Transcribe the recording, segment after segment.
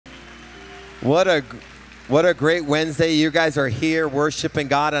What a great Wednesday. You guys are here worshiping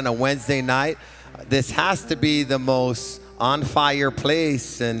God on a Wednesday night. This has to be the most on fire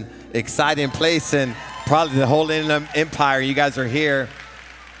place and exciting place in probably the whole empire. You guys are here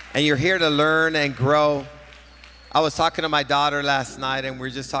and you're here to learn and grow. I was talking to my daughter last night and we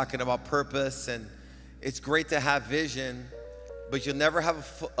were just talking about purpose, and it's great to have vision, but you'll never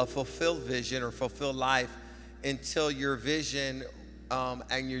have a fulfilled vision or fulfilled life until your vision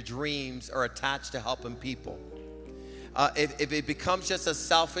and your dreams are attached to helping people. If it becomes just a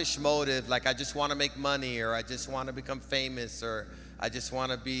selfish motive, like I just want to make money, or I just want to become famous, or I just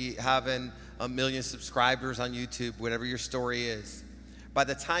want to be having 1 million subscribers on YouTube, whatever your story is, by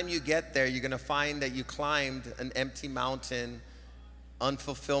the time you get there, you're going to find that you climbed an empty mountain.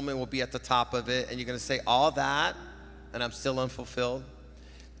 Unfulfillment will be at the top of it, and you're going to say, all that, and I'm still unfulfilled.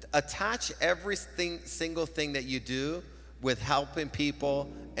 Attach every single thing that you do with helping people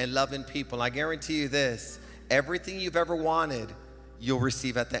and loving people. And I guarantee you this, everything you've ever wanted, you'll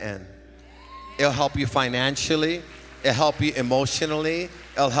receive at the end. It'll help you financially, it'll help you emotionally,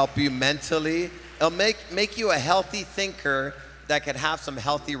 it'll help you mentally, it'll make you a healthy thinker that can have some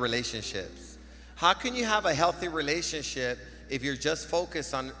healthy relationships. How can you have a healthy relationship if you're just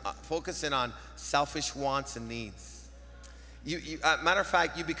focusing on selfish wants and needs? Matter of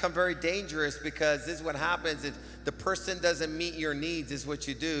fact, you become very dangerous, because this is what happens if the person doesn't meet your needs. Is what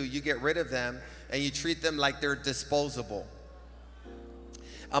you do. You get rid of them and you treat them like they're disposable.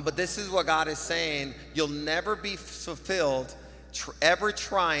 But this is what God is saying. You'll never be fulfilled ever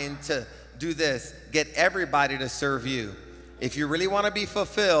trying to do this. Get everybody to serve you. If you really want to be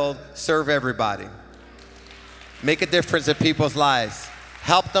fulfilled, serve everybody. Make a difference in people's lives.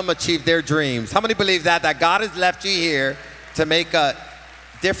 Help them achieve their dreams. How many believe that God has left you here to make a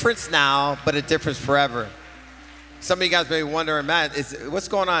difference now, but a difference forever? Some of you guys may be wondering, man, what's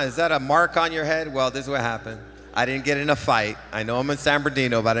going on? Is that a mark on your head? Well, this is what happened. I didn't get in a fight. I know I'm in San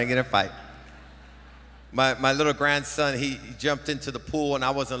Bernardino, but I didn't get in a fight. My little grandson, he jumped into the pool and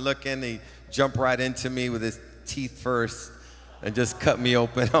I wasn't looking. He jumped right into me with his teeth first and just cut me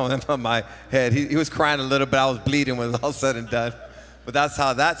open on my head. He was crying a little bit. I was bleeding when it was all said and done. But that's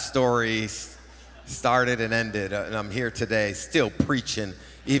how that story started and ended, and I'm here today still preaching,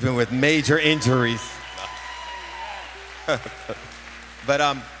 even with major injuries. But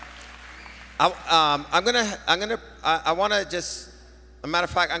I want to just, a matter of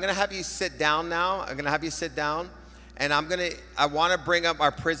fact, I'm gonna have you sit down now. I'm gonna have you sit down, and I want to bring up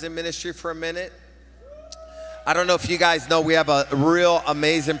our prison ministry for a minute. I don't know if you guys know, we have a real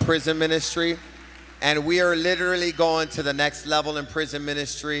amazing prison ministry, and we are literally going to the next level in prison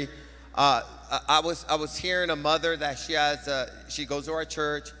ministry. I was hearing a mother that she goes to our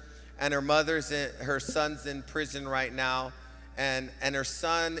church, and her son's in prison right now, and her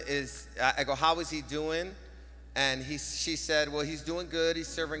son is, I go, how is he doing? And she said, well, he's doing good, he's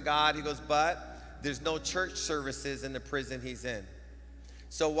serving God. He goes, but there's no church services in the prison he's in.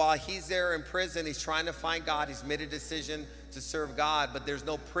 So while he's there in prison, he's trying to find God. He's made a decision to serve God, but there's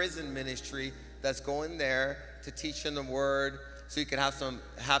no prison ministry that's going there to teach him the word, so you can have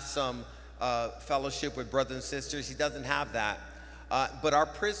some fellowship with brothers and sisters. He doesn't have that. But our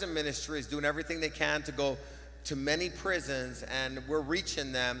prison ministry is doing everything they can to go to many prisons, and we're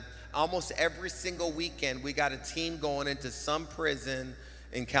reaching them. Almost every single weekend, we got a team going into some prison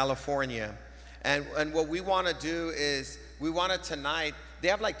in California. And what we want to do is, we want to tonight, they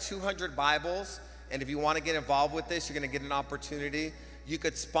have like 200 Bibles, and if you want to get involved with this, you're going to get an opportunity. You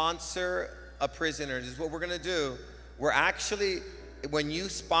could sponsor a prisoner. This is what we're going to do. We're actually, when you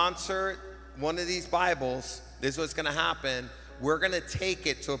sponsor one of these Bibles, this is what's going to happen. We're going to take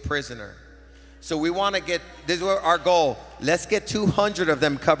it to a prisoner. So we want to get, this is our goal. Let's get 200 of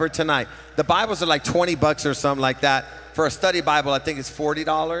them covered tonight. The Bibles are like 20 bucks or something like that. For a study Bible, I think it's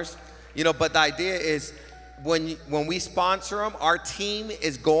 $40. You know, but the idea is when we sponsor them, our team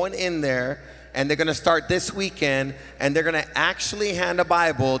is going in there, and they're going to start this weekend, and they're going to actually hand a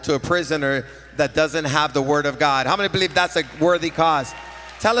Bible to a prisoner that doesn't have the Word of God. How many believe that's a worthy cause?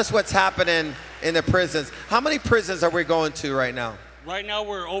 Tell us what's happening in the prisons. How many prisons are we going to right now? Right now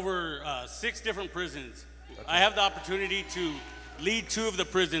we're over 6 different prisons. Okay. I have the opportunity to lead 2 of the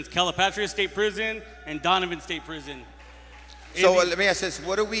prisons, Calipatria State Prison and Donovan State Prison. So let me ask this,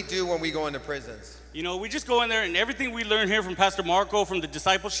 what do we do when we go into prisons? You know, we just go in there, and everything we learn here from Pastor Marco, from the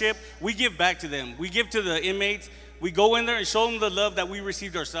discipleship, we give back to them. We give to the inmates. We go in there and show them the love that we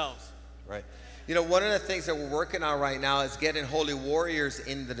received ourselves. Right. You know, one of the things that we're working on right now is getting holy warriors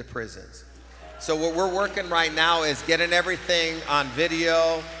into the prisons. So what we're working right now is getting everything on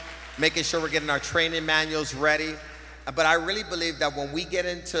video, making sure we're getting our training manuals ready. But I really believe that when we get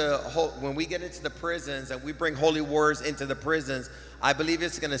into the prisons and we bring holy wars into the prisons, I believe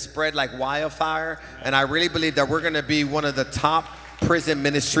it's going to spread like wildfire. And I really believe that we're going to be one of the top prison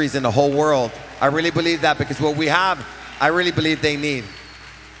ministries in the whole world. I really believe that, because what we have, I really believe they need.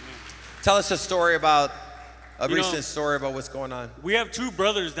 Tell us a story about recent story about what's going on. We have two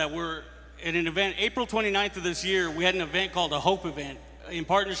brothers that were at an event, April 29th of this year. We had an event called a Hope Event in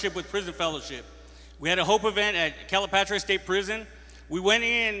partnership with Prison Fellowship. We had a Hope Event at Calipatria State Prison. We went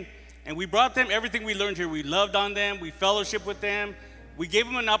in and we brought them everything we learned here. We loved on them. We fellowshiped with them. We gave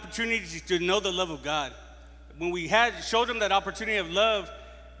them an opportunity to know the love of God. When we showed them that opportunity of love,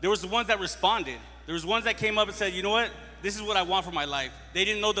 there was the ones that responded. There was ones that came up and said, you know what? This is what I want for my life. They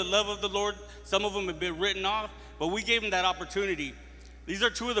didn't know the love of the Lord. Some of them have been written off, but we gave them that opportunity. These are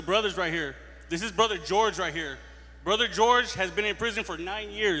two of the brothers right here. This is Brother George right here. Brother George has been in prison for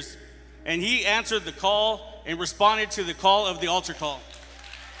 9 years, and he answered the call and responded to the call of the altar call.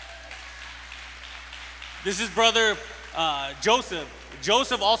 This is Brother Joseph.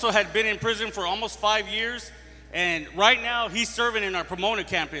 Joseph also had been in prison for almost 5 years, and right now he's serving in our Pomona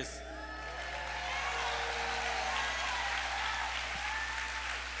campus.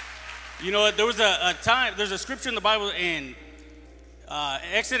 You know, there was a time, there's a scripture in the Bible in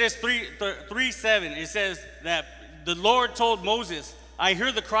Exodus 3:7. It says that the Lord told Moses, I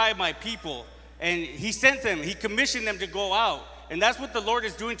hear the cry of my people. And he sent them, he commissioned them to go out. And that's what the Lord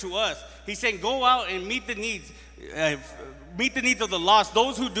is doing to us. He's saying, go out and meet the needs of the lost,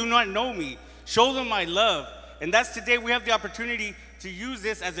 those who do not know me. Show them my love. And that's today we have the opportunity to use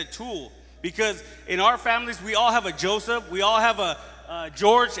this as a tool. Because in our families, we all have a Joseph, we all have a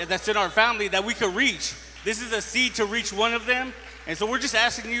George that's in our family that we could reach. This is a seed to reach one of them. And so we're just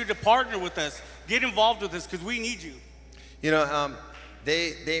asking you to partner with us, get involved with us, because we need you. You know,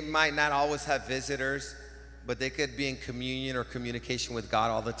 they might not always have visitors, but they could be in communion or communication with God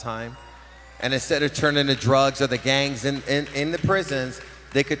all the time. And instead of turning to drugs or the gangs in the prisons,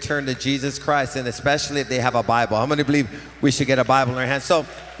 they could turn to Jesus Christ, and especially if they have a Bible. How many believe we should get a Bible in our hands? So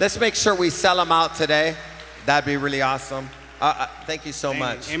let's make sure we sell them out today. That'd be really awesome. Thank you so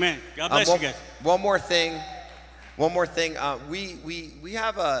much. Amen. God bless you guys. One more thing. We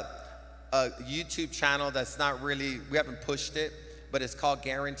have a YouTube channel that's not really, we haven't pushed it, but it's called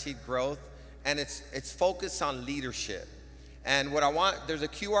Guaranteed Growth, and it's focused on leadership. And what I want, there's a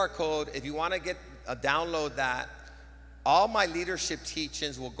QR code. If you want to download that, all my leadership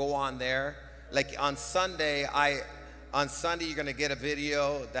teachings will go on there. Like on Sunday, you're going to get a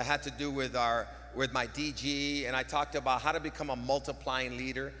video that had to do with my DG, and I talked about how to become a multiplying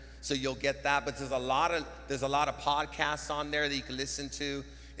leader. So you'll get that, but there's a lot of podcasts on there that you can listen to.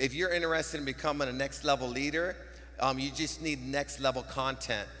 If you're interested in becoming a next level leader, you just need next level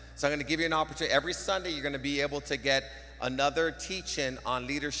content. So I'm going to give you an opportunity. Every Sunday, you're going to be able to get another teaching on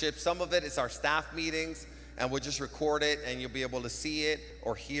leadership. Some of it is our staff meetings, and we'll just record it, and you'll be able to see it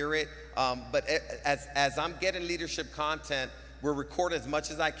or hear it. But as I'm getting leadership content, we're recording as much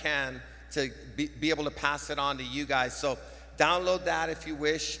as I can to be able to pass it on to you guys. So download that if you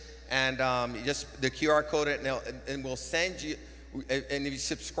wish, and just the QR code, and we'll send you. And if you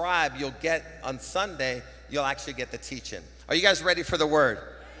subscribe, you'll get on Sunday. You'll actually get the teaching. Are you guys ready for the word?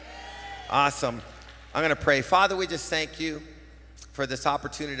 Awesome. I'm going to pray. Father, we just thank you for this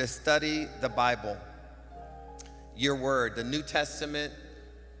opportunity to study the Bible, your word, the New Testament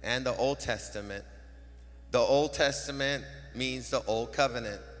and the Old Testament. The Old Testament means the Old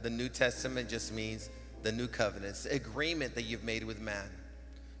Covenant. The New Testament just means the New Covenant. It's the agreement that you've made with man.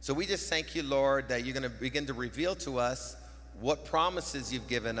 So we just thank you, Lord, that you're going to begin to reveal to us what promises you've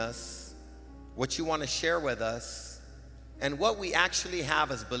given us, what you want to share with us, and what we actually have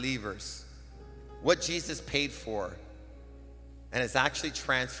as believers, what Jesus paid for, and it's actually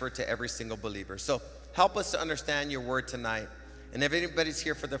transferred to every single believer. So help us to understand your word tonight. And if anybody's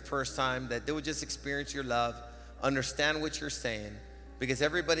here for the first time, that they would just experience your love, understand what you're saying, because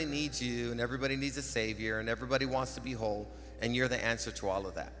everybody needs you, and everybody needs a Savior, and everybody wants to be whole, and you're the answer to all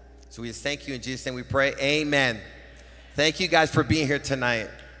of that. So we just thank you in Jesus' name we pray, amen. Thank you guys for being here tonight.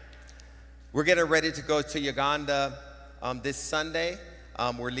 We're getting ready to go to Uganda this Sunday.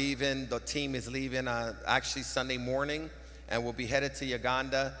 We're leaving, the team is leaving actually Sunday morning, and we'll be headed to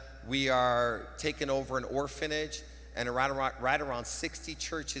Uganda. We are taking over an orphanage and right around 60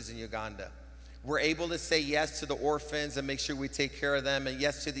 churches in Uganda. We're able to say yes to the orphans and make sure we take care of them, and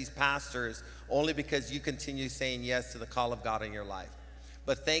yes to these pastors, only because you continue saying yes to the call of God in your life.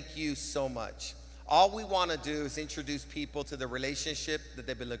 But thank you so much. All we want to do is introduce people to the relationship that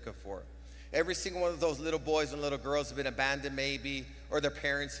they've been looking for. Every single one of those little boys and little girls have been abandoned maybe, or their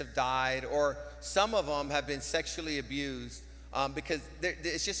parents have died, or some of them have been sexually abused, because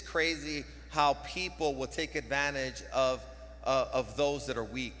it's just crazy how people will take advantage of those that are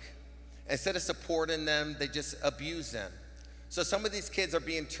weak. Instead of supporting them, they just abuse them. So some of these kids are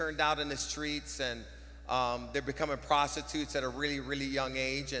being turned out in the streets, and they're becoming prostitutes at a really, really young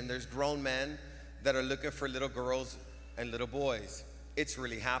age, and there's grown men that are looking for little girls and little boys. It's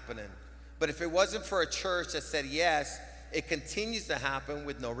really happening. But if it wasn't for a church that said yes, it continues to happen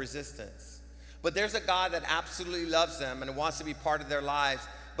with no resistance. But there's a God that absolutely loves them and wants to be part of their lives.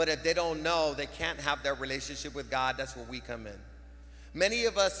 But if they don't know, they can't have their relationship with God. That's where we come in. Many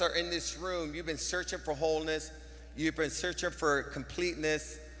of us are in this room. You've been searching for wholeness. You've been searching for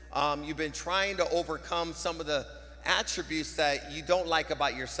completeness. You've been trying to overcome some of the attributes that you don't like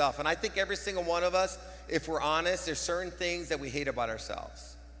about yourself. And I think every single one of us, if we're honest, there's certain things that we hate about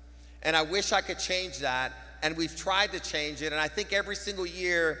ourselves. And I wish I could change that. And we've tried to change it. And I think every single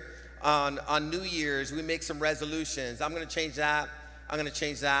year on New Year's, we make some resolutions. I'm going to change that. I'm going to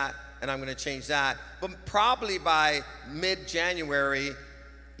change that. And I'm going to change that. But probably by mid-January,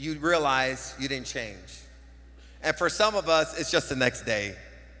 you realize you didn't change. And for some of us, it's just the next day.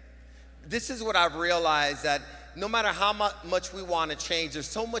 This is what I've realized, that no matter how much we want to change, there's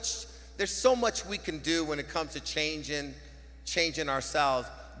so much we can do when it comes to changing ourselves.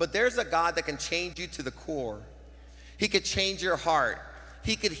 But there's a God that can change you to the core. He could change your heart.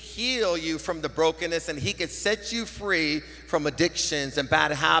 He could heal you from the brokenness, and he could set you free from addictions and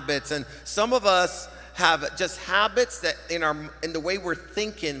bad habits. And some of us have just habits that in the way we're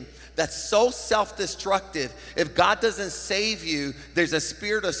thinking that's so self-destructive. If God doesn't save you, there's a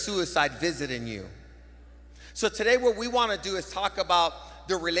spirit of suicide visiting you. So today what we want to do is talk about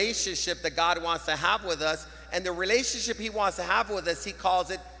the relationship that God wants to have with us. And the relationship he wants to have with us, he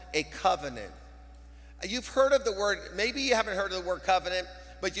calls it a covenant. You've heard of the word, maybe you haven't heard of the word covenant,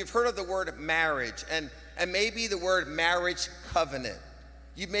 but you've heard of the word marriage, and maybe the word marriage covenant.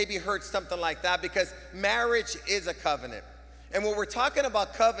 You've maybe heard something like that, because marriage is a covenant. And when we're talking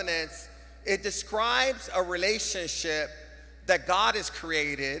about covenants, it describes a relationship that God has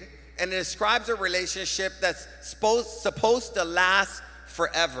created, and it describes a relationship that's supposed to last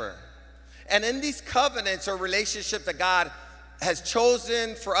forever. And in these covenants or relationships that God has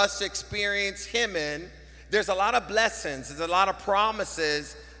chosen for us to experience him in, there's a lot of blessings, there's a lot of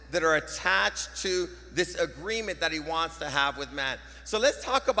promises that are attached to this agreement that he wants to have with man. So let's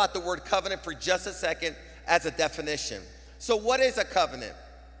talk about the word covenant for just a second as a definition. So what is a covenant?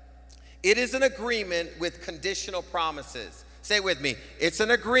 It is an agreement with conditional promises. Say with me, it's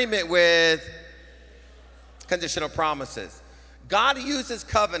an agreement with conditional promises. God uses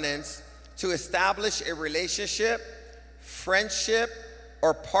covenants to establish a relationship, friendship,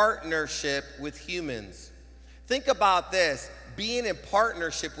 or partnership with humans. Think about this, being in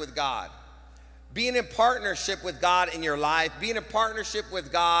partnership with God. Being in partnership with God in your life, being in partnership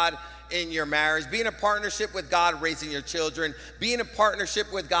with God in your marriage, being in partnership with God raising your children, being in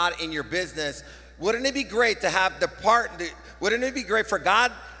partnership with God in your business. Wouldn't it be great to have wouldn't it be great for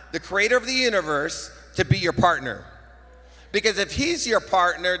God, the creator of the universe, to be your partner? Because if he's your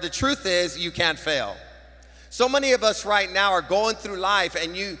partner, the truth is you can't fail. So many of us right now are going through life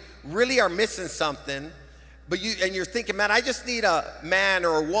and you really are missing something, but you're thinking, man, I just need a man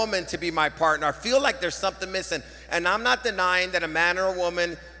or a woman to be my partner. I feel like there's something missing. And I'm not denying that a man or a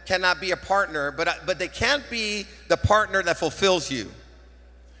woman cannot be a partner, but they can't be the partner that fulfills you.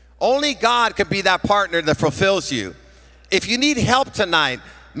 Only God can be that partner that fulfills you. If you need help tonight,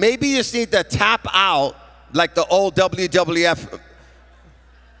 maybe you just need to tap out like the old WWF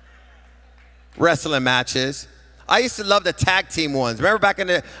wrestling matches. I used to love the tag team ones. Remember back in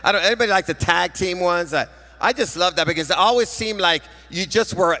the, anybody like the tag team ones? I just love that because it always seemed like you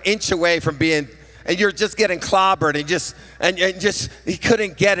just were an inch away from being, and you're just getting clobbered and he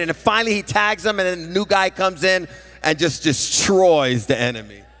couldn't get it. And finally he tags him and then the new guy comes in and just destroys the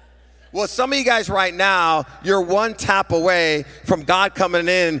enemy. Well, some of you guys right now, you're one tap away from God coming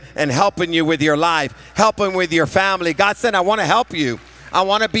in and helping you with your life, helping with your family. God said, I want to help you. I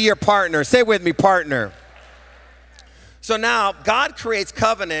want to be your partner. Say with me, partner. So now God creates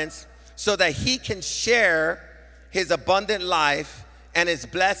covenants so that he can share his abundant life and his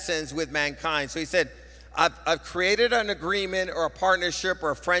blessings with mankind. So he said, I've created an agreement or a partnership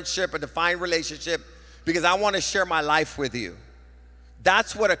or a friendship, a defined relationship, because I want to share my life with you.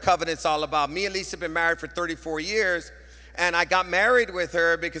 That's what a covenant's all about. Me and Lisa have been married for 34 years, and I got married with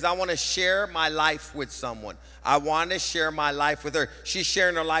her because I want to share my life with someone. I want to share my life with her. She's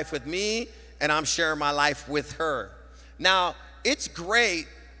sharing her life with me, and I'm sharing my life with her. Now, it's great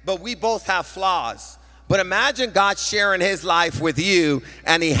but we both have flaws. But imagine God sharing his life with you,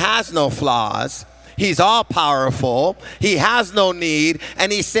 and he has no flaws. He's all powerful. He has no need.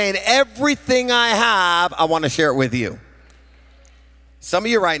 And he's saying, everything I have, I want to share it with you. Some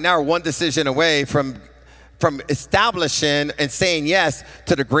of you right now are one decision away from establishing and saying yes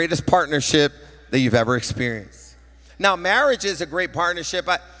to the greatest partnership that you've ever experienced. Now, marriage is a great partnership.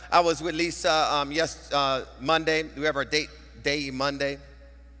 I was with Lisa Monday. We have our day Monday.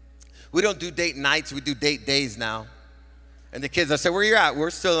 We don't do date nights, we do date days now. And the kids, I said, where you at? We're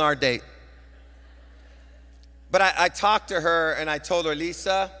still on our date. But I talked to her and I told her,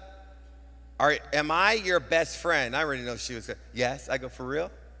 Lisa, am I your best friend? I already know she was, yes. I go, for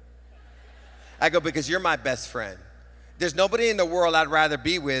real? I go, because you're my best friend. There's nobody in the world I'd rather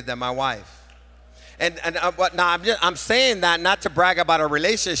be with than my wife. I'm saying that not to brag about our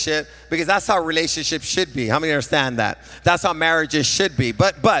relationship, because that's how relationships should be. How many understand that? That's how marriages should be.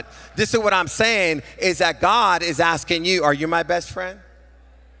 But this is what I'm saying, is that God is asking you, are you my best friend?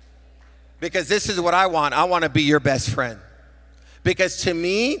 Because this is what I want. I want to be your best friend. Because to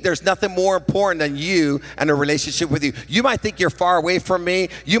me, there's nothing more important than you and a relationship with you. You might think you're far away from me.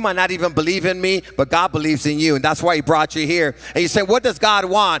 You might not even believe in me, but God believes in you. And that's why he brought you here. And you say, what does God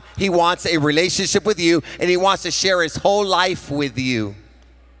want? He wants a relationship with you, and he wants to share his whole life with you.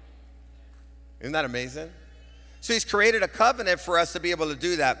 Isn't that amazing? So he's created a covenant for us to be able to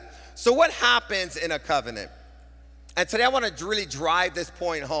do that. So what happens in a covenant? And today I want to really drive this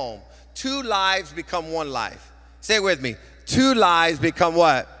point home. 2 lives become 1 life. Say it with me. 2 lives become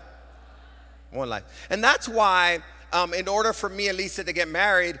what? 1 life. And that's why in order for me and Lisa to get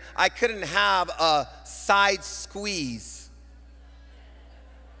married, I couldn't have a side squeeze.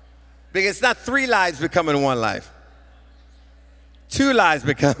 Because it's not 3 lives becoming 1 life. 2 lives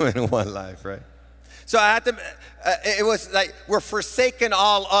becoming 1 life, right? So I had to, it was like we're forsaking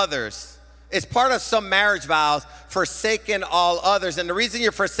all others. It's part of some marriage vows, forsaking all others. And the reason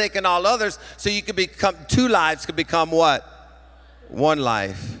you're forsaking all others, so you can become 2 lives could become what? 1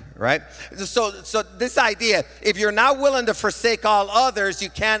 life, right? So this idea, if you're not willing to forsake all others, you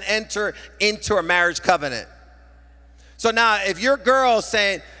can't enter into a marriage covenant. So now if your girl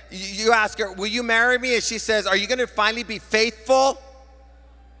saying, you ask her, will you marry me? And she says, are you going to finally be faithful?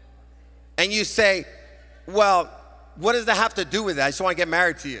 And you say, well, what does that have to do with that? I just want to get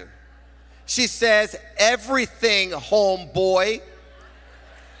married to you. She says, everything, homeboy.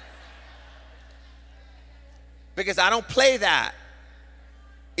 Because I don't play that.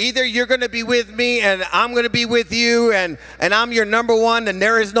 Either you're going to be with me and I'm going to be with you and I'm your number 1 and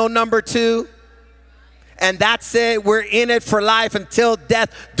there is no number 2. And that's it. We're in it for life until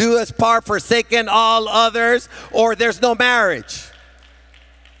death do us part, forsaking all others, or there's no marriage.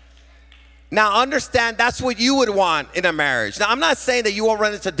 Now understand, that's what you would want in a marriage. Now I'm not saying that you won't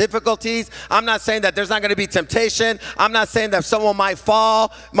run into difficulties. I'm not saying that there's not going to be temptation. I'm not saying that someone might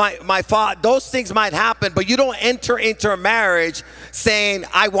fall, might fall. Those things might happen, but you don't enter into a marriage saying,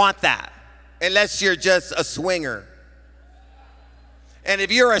 I want that, unless you're just a swinger. And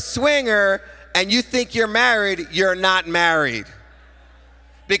if you're a swinger and you think you're married, you're not married.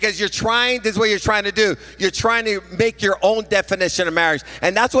 Because this is what you're trying to do. You're trying to make your own definition of marriage.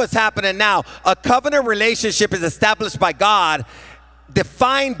 And that's what's happening now. A covenant relationship is established by God,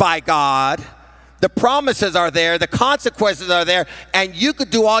 defined by God. The promises are there, the consequences are there, and you could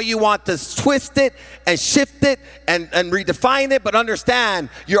do all you want to twist it and shift it and redefine it, but understand,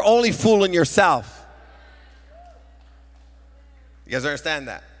 you're only fooling yourself. You guys understand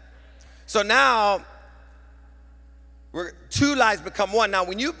that? So now, 2 lives become 1. Now,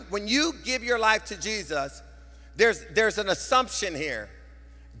 when you give your life to Jesus, there's an assumption here.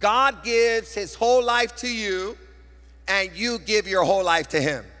 God gives his whole life to you, and you give your whole life to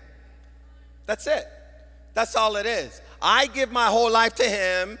him. That's it. That's all it is. I give my whole life to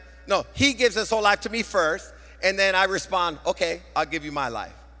him. No, he gives his whole life to me first, and then I respond, okay, I'll give you my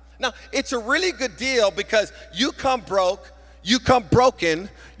life. Now, it's a really good deal because you come broke, you come broken,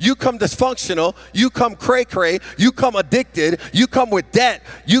 you come dysfunctional, you come cray-cray, you come addicted, you come with debt,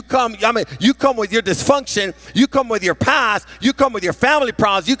 you come with your dysfunction, you come with your past, you come with your family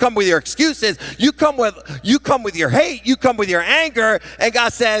problems, you come with your excuses, you come with your hate, you come with your anger, and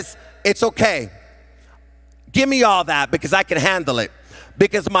God says, it's okay. Give me all that because I can handle it.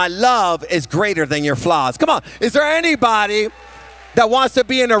 Because my love is greater than your flaws. Come on, is there anybody that wants to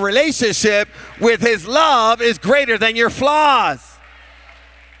be in a relationship with his love is greater than your flaws?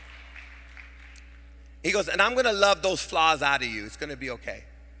 He goes, and I'm going to love those flaws out of you. It's going to be okay.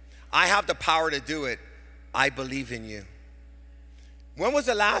 I have the power to do it. I believe in you. When was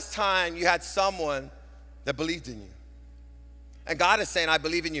the last time you had someone that believed in you? And God is saying, I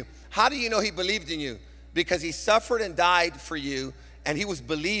believe in you. How do you know he believed in you? Because he suffered and died for you, and he was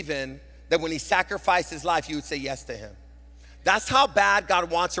believing that when he sacrificed his life, you would say yes to him. That's how bad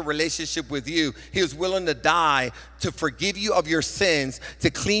God wants a relationship with you. He was willing to die to forgive you of your sins, to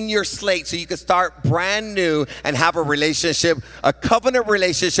clean your slate so you can start brand new and have a relationship, a covenant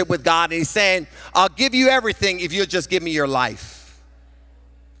relationship with God. And he's saying, I'll give you everything if you'll just give me your life.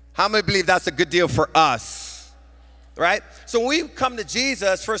 How many believe that's a good deal for us? Right? So when we come to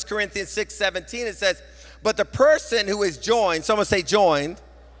Jesus, 1 Corinthians 6:17, it says, but the person who is joined, someone say joined,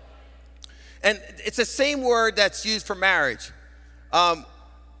 and it's the same word that's used for marriage.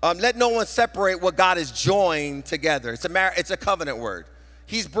 Let no one separate what God has joined together. It's a covenant word.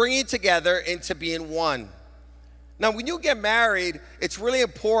 He's bringing together into being one. Now, when you get married, it's really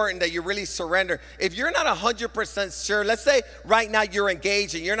important that you really surrender. If you're not 100% sure, let's say right now you're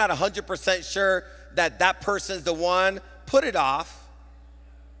engaged and you're not 100% sure that that person's the one, put it off.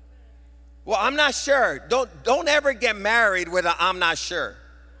 Well, I'm not sure. Don't ever get married with a I'm not sure.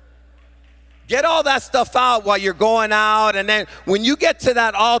 Get all that stuff out while you're going out, and then when you get to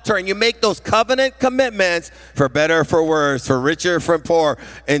that altar and you make those covenant commitments, for better or for worse, for richer or for poor,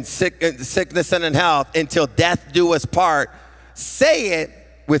 in sickness and in health, until death do us part, say it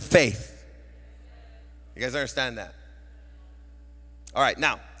with faith. You guys understand that? All right,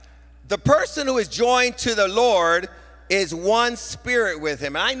 now, the person who is joined to the Lord is one spirit with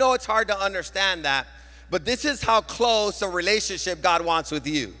him. And I know it's hard to understand that, but this is how close a relationship God wants with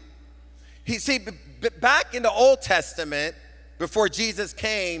you. See, back in the Old Testament, before Jesus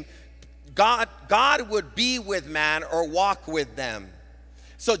came, God would be with man or walk with them.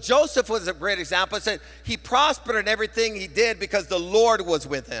 So Joseph was a great example. It said he prospered in everything he did because the Lord was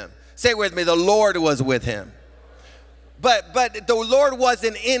with him. Say it with me, the Lord was with him. But the Lord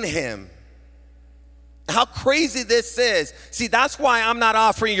wasn't in him. How crazy this is. See, that's why I'm not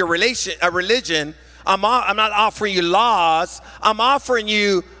offering you a religion. I'm not offering you laws. I'm offering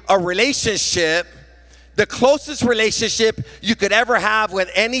you a relationship, the closest relationship you could ever have with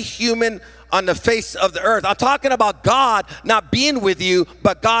any human on the face of the earth. I'm talking about God not being with you,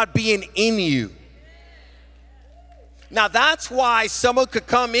 but God being in you. Now that's why someone could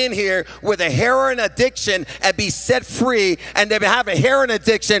come in here with a heroin addiction and be set free, and they've have a heroin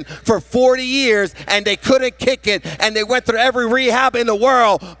addiction for 40 years and they couldn't kick it, and they went through every rehab in the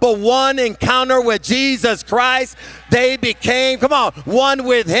world, but one encounter with Jesus Christ, they became, come on, one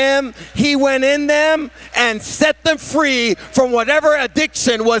with him. He went in them and set them free from whatever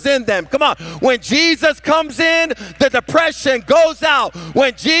addiction was in them. Come on, when Jesus comes in, the depression goes out.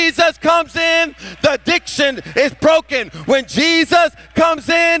 When Jesus comes in, the addiction is broken. When Jesus comes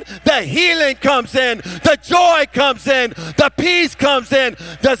in, the healing comes in, the joy comes in, the peace comes in.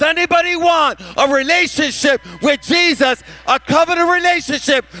 Does anybody want a relationship with Jesus, a covenant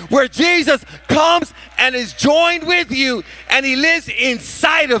relationship where Jesus comes and is joined with you and he lives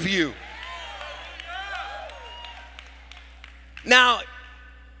inside of you? Now,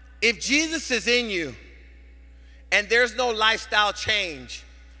 if Jesus is in you and there's no lifestyle change,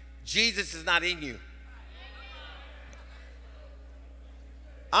 Jesus is not in you.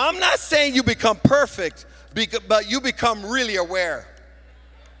 I'm not saying you become perfect, but you become really aware.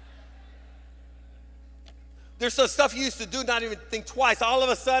 There's some stuff you used to do, not even think twice. All of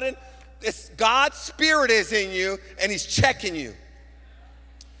a sudden, God's Spirit is in you, and he's checking you.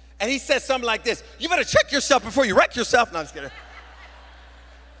 And he says something like this: you better check yourself before you wreck yourself. No, I'm just kidding.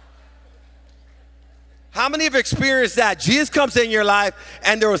 How many have experienced that? Jesus comes in your life,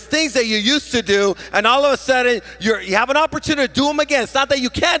 and there was things that you used to do, and all of a sudden, you have an opportunity to do them again. It's not that you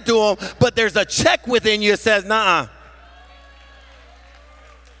can't do them, but there's a check within you that says, nah.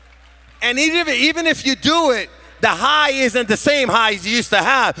 And even if you do it, the high isn't the same high as you used to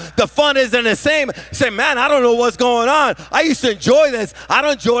have. The fun isn't the same. You say, man, I don't know what's going on. I used to enjoy this. I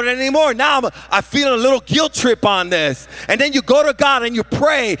don't enjoy it anymore. Now I feel a little guilt trip on this. And then you go to God and you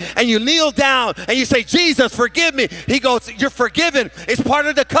pray and you kneel down and you say, Jesus, forgive me. He goes, you're forgiven. It's part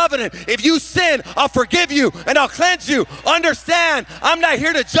of the covenant. If you sin, I'll forgive you and I'll cleanse you. Understand, I'm not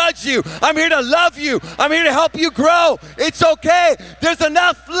here to judge you. I'm here to love you. I'm here to help you grow. It's okay. There's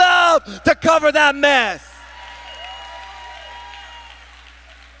enough love to cover that mess.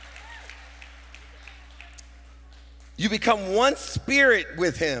 You become one spirit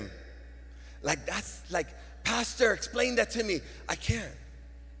with him. That's like, Pastor, explain that to me. I can't.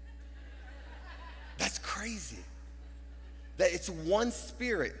 That's crazy. That it's one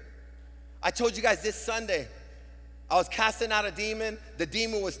spirit. I told you guys this Sunday, I was casting out a demon. The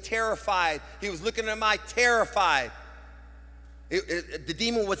demon was terrified. He was looking at my terrified. The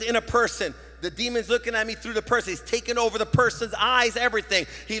demon was in a person, The demon's looking at me through the person. He's taking over the person's eyes, everything.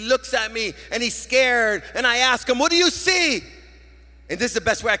 He looks at me and he's scared. And I ask him, what do you see? And this is the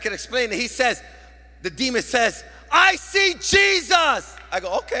best way I can explain it. He says, the demon says, I see Jesus. I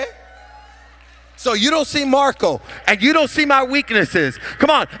go, okay. So you don't see Marco, and you don't see my weaknesses. Come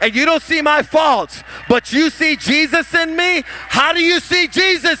on, and you don't see my faults, but you see Jesus in me? How do you see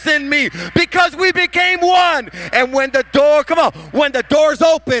Jesus in me? Because we became one. And when the door, come on, when the door's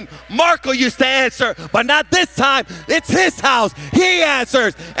open, Marco used to answer, but not this time. It's his house. He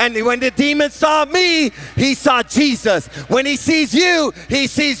answers. And when the demon saw me, he saw Jesus. When he sees you, he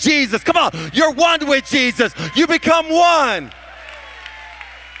sees Jesus. Come on, you're one with Jesus. You become one.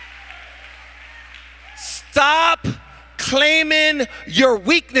 Stop claiming your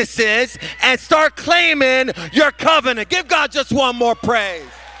weaknesses and start claiming your covenant. Give God just one more praise.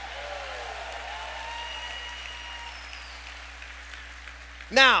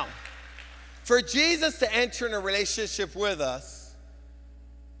 Now, for Jesus to enter in a relationship with us,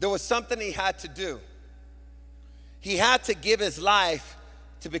 there was something he had to do. He had to give his life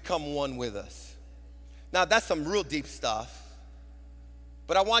to become one with us. Now, that's some real deep stuff,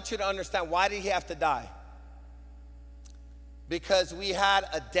 but I want you to understand, why did he have to die? Because we had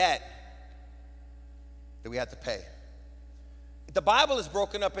a debt that we had to pay. The Bible is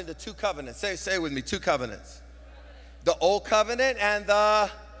broken up into two covenants. Say with me, two covenants. The Old Covenant and the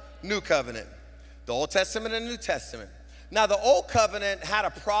New Covenant. The Old Testament and New Testament. Now, the Old Covenant had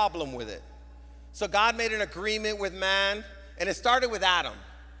a problem with it. So God made an agreement with man, and it started with Adam.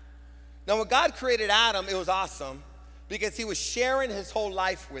 Now, when God created Adam, it was awesome because he was sharing his whole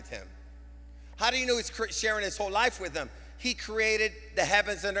life with him. How do you know he's sharing his whole life with him? He created the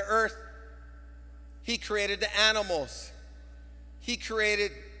heavens and the earth. He created the animals. He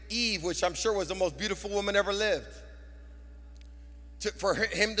created Eve, which I'm sure was the most beautiful woman ever lived. For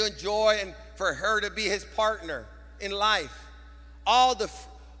him to enjoy and for her to be his partner in life. All the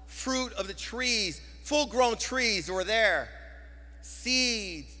fruit of the trees, full-grown trees were there.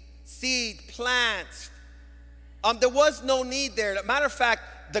 Seed plants. There was no need there. Matter of fact,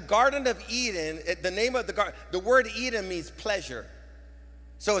 the Garden of Eden, the name of the garden, the word Eden means pleasure.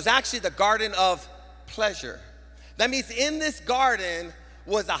 So it's actually the garden of pleasure. That means in this garden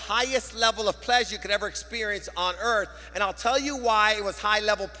was the highest level of pleasure you could ever experience on earth. And I'll tell you why it was high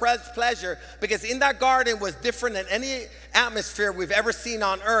level pleasure, because in that garden was different than any atmosphere we've ever seen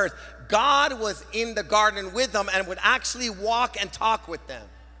on earth. God was in the garden with them and would actually walk and talk with them.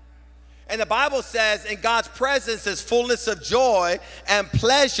 And the Bible says in God's presence is fullness of joy and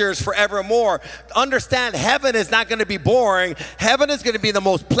pleasures forevermore. Understand, heaven is not going to be boring. Heaven is going to be the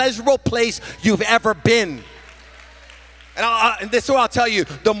most pleasurable place you've ever been. And this is what I'll tell you.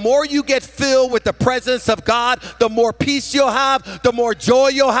 The more you get filled with the presence of God, the more peace you'll have, the more joy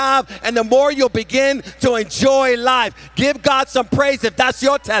you'll have, and the more you'll begin to enjoy life. Give God some praise if that's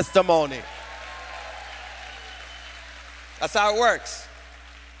your testimony. That's how it works.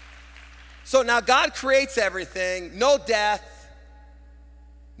 So now God creates everything. No death,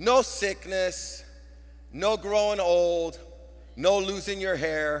 no sickness, no growing old, no losing your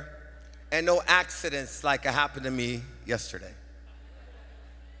hair, and no accidents like it happened to me yesterday.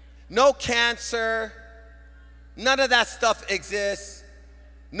 No cancer, none of that stuff exists.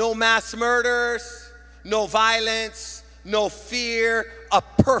 No mass murders, no violence, no fear, a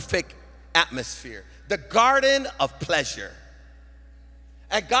perfect atmosphere. The garden of pleasure.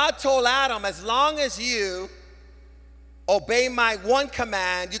 And God told Adam, as long as you obey my one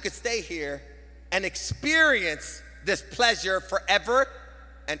command, you could stay here and experience this pleasure forever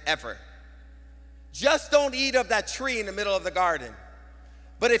and ever. Just don't eat of that tree in the middle of the garden.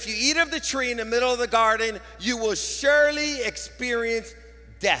 But if you eat of the tree in the middle of the garden, you will surely experience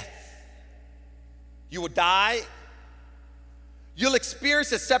death. You will die. You'll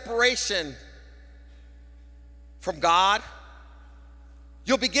experience a separation from God.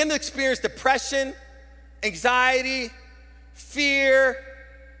 You'll begin to experience depression, anxiety, fear,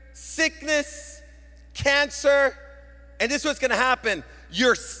 sickness, cancer. And this is what's going to happen.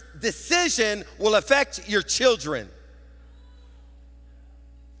 Your decision will affect your children.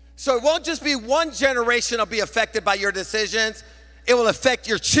 So it won't just be one generation will be affected by your decisions. It will affect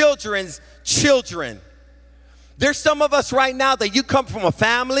your children's children. There's some of us right now that you come from a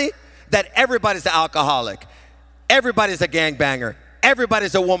family that everybody's an alcoholic. Everybody's a gangbanger.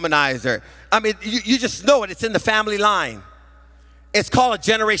 Everybody's a womanizer. I mean, you just know it. It's in the family line. It's called a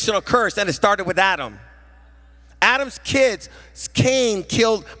generational curse, and it started with Adam. Adam's kids, Cain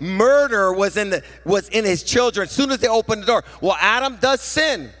killed, murder was in his children as soon as they opened the door. Well, Adam does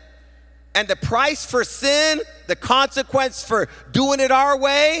sin. And the price for sin, the consequence for doing it our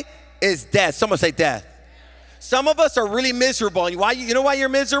way, is death. Someone say death. Some of us are really miserable. And you know why you're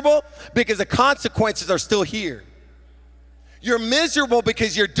miserable? Because the consequences are still here. You're miserable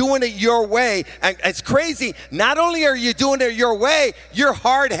because you're doing it your way. And it's crazy. Not only are you doing it your way, you're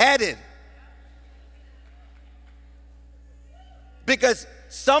hard-headed. Because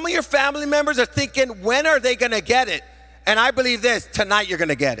some of your family members are thinking, when are they going to get it? And I believe this, tonight you're going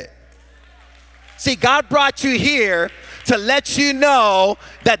to get it. See, God brought you here to let you know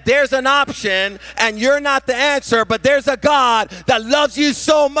that there's an option and you're not the answer, but there's a God that loves you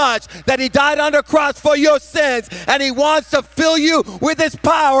so much that he died on the cross for your sins, and he wants to fill you with his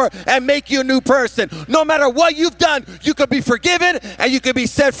power and make you a new person. No matter what you've done, you could be forgiven and you could be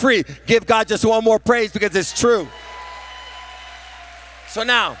set free. Give God just one more praise because it's true.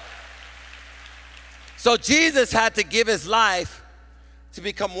 So Jesus had to give his life to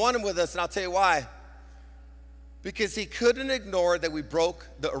become one with us, and I'll tell you why. Because he couldn't ignore that we broke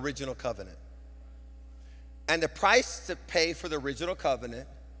the original covenant. And the price to pay for the original covenant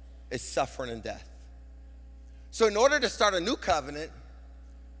is suffering and death. So in order to start a new covenant,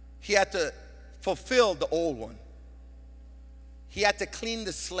 he had to fulfill the old one. He had to clean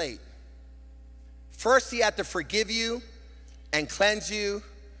the slate. First, he had to forgive you and cleanse you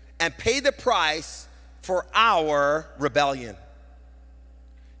and pay the price for our rebellion.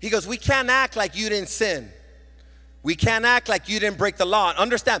 He goes, we can't act like you didn't sin. We can't act like you didn't break the law.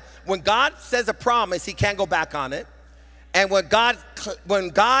 Understand, when God says a promise, he can't go back on it. And when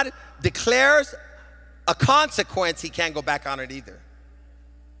God declares a consequence, he can't go back on it either.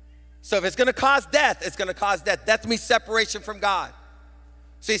 So if it's going to cause death, it's going to cause death. That means separation from God.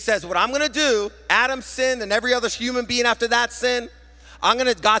 So he says, what I'm going to do, Adam sinned and every other human being after that sinned.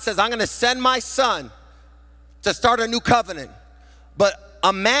 God says, I'm going to send my son to start a new covenant. But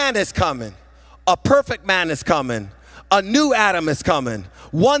a man is coming. A perfect man is coming. A new Adam is coming.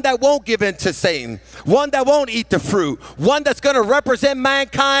 One that won't give in to Satan. One that won't eat the fruit. One that's going to represent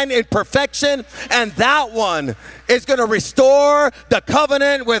mankind in perfection. And that one is going to restore the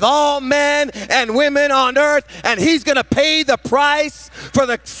covenant with all men and women on earth. And he's going to pay the price for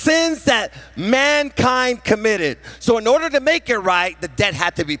the sins that mankind committed. So in order to make it right, the debt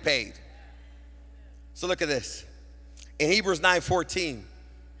had to be paid. So look at this. In Hebrews 9:14,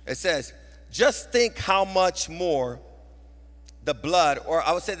 it says, just think how much more the blood, or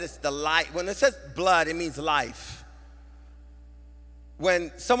I would say this, the life. When it says blood, it means life.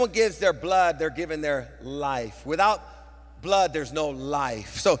 When someone gives their blood, they're giving their life. Without blood, there's no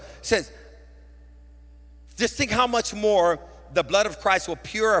life. So it says, just think how much more the blood of Christ will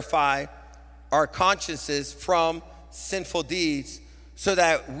purify our consciences from sinful deeds so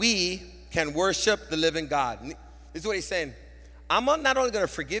that we can worship the living God. This is what he's saying. I'm not only going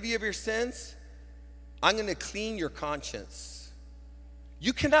to forgive you of your sins, I'm going to clean your conscience.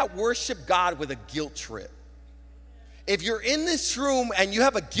 You cannot worship God with a guilt trip. If you're in this room and you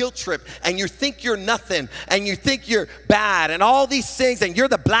have a guilt trip and you think you're nothing and you think you're bad and all these things and you're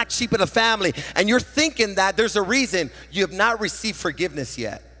the black sheep of the family and you're thinking that, there's a reason you have not received forgiveness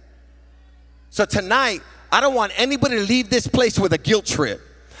yet. So tonight, I don't want anybody to leave this place with a guilt trip.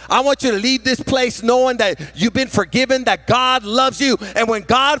 I want you to leave this place knowing that you've been forgiven, that God loves you. And when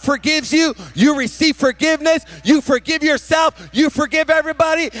God forgives you, you receive forgiveness. You forgive yourself. You forgive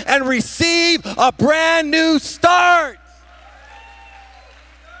everybody and receive a brand new start.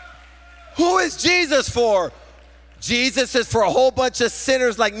 Who is Jesus for? Jesus is for a whole bunch of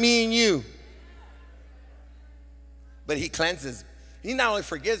sinners like me and you. But he cleanses. He not only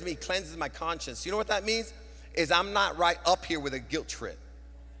forgives me, he cleanses my conscience. You know what that means? Is I'm not right up here with a guilt trip.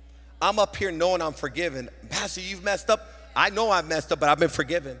 I'm up here knowing I'm forgiven. Pastor, you've messed up. I know I've messed up, but I've been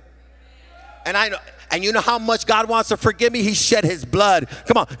forgiven. And I know, and you know how much God wants to forgive me? He shed his blood.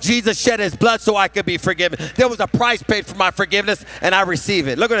 Come on, Jesus shed his blood so I could be forgiven. There was a price paid for my forgiveness, and I receive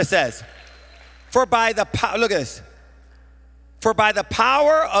it. Look what it says. For by the power, look at this. For by the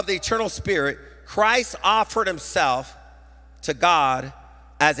power of the eternal Spirit, Christ offered himself to God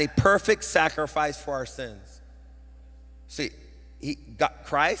as a perfect sacrifice for our sins. See,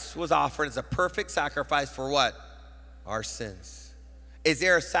 Christ was offered as a perfect sacrifice for what? Our sins. Is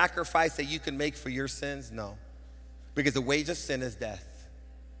there a sacrifice that you can make for your sins? No. Because the wage of sin is death.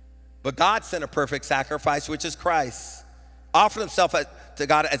 But God sent a perfect sacrifice, which is Christ. Offered himself to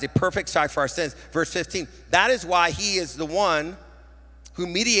God as a perfect sacrifice for our sins. Verse 15, that is why he is the one who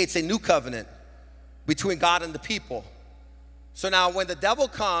mediates a new covenant between God and the people. So now when the devil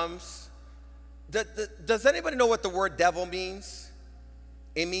comes, does anybody know what the word devil means?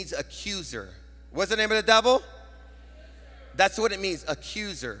 It means accuser. What's the name of the devil? That's what it means,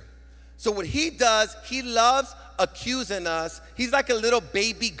 accuser. So what he does, he loves accusing us. He's like a little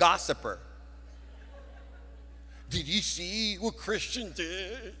baby gossiper. Did you see what Christian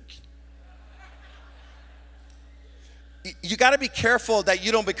did? You got to be careful that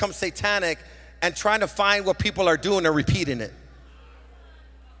you don't become satanic and trying to find what people are doing and repeating it.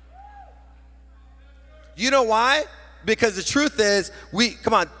 You know why? Because the truth is,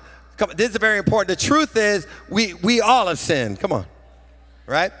 come on, this is very important. The truth is, we all have sinned. Come on,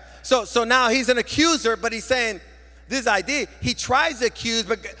 right? So now he's an accuser, but he's saying this idea. He tries to accuse,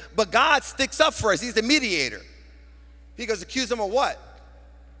 but God sticks up for us. He's the mediator. He goes, accuse them of what?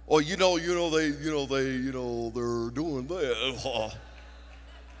 Oh, they're doing that.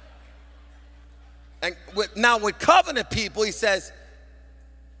 And now with covenant people, he says,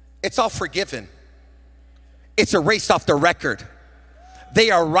 it's all forgiven. It's erased off the record. They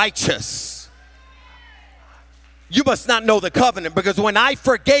are righteous. You must not know the covenant, because when I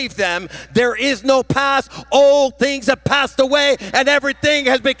forgave them, there is no past. Old things have passed away and everything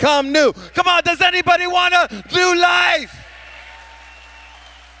has become new. Come on, does anybody want a new life?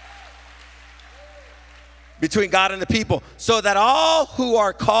 Between God and the people, so that all who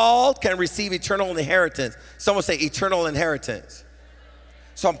are called can receive eternal inheritance. Someone say eternal inheritance.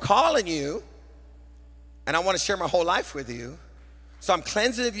 So I'm calling you, and I want to share my whole life with you. So I'm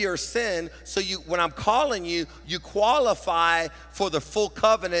cleansing of your sin, so when I'm calling you, you qualify for the full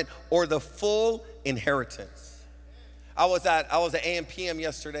covenant or the full inheritance. I was at AM/PM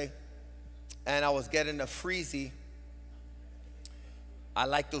yesterday, and I was getting a freezy. I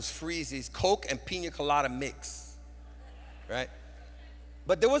like those freezies, Coke and pina colada mix, right?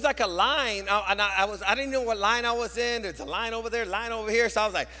 But there was like a line, and I didn't know what line I was in. There's a line over there, line over here. So I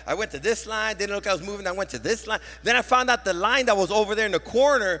was like, I went to this line, didn't look I was moving, I went to this line. Then I found out the line that was over there in the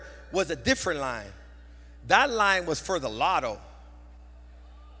corner was a different line. That line was for the lotto.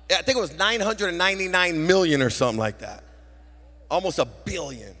 I think it was 999 million or something like that. Almost a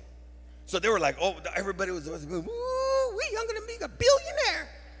billion. So they were like, oh, everybody was, I'm gonna be a billionaire.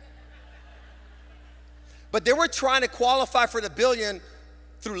 But they were trying to qualify for the billion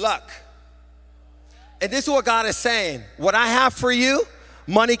through luck. And this is what God is saying. What I have for you,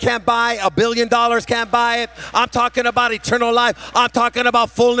 money can't buy, $1 billion can't buy it. I'm talking about eternal life. I'm talking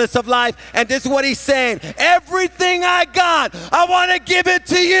about fullness of life. And this is what he's saying. Everything I got, I want to give it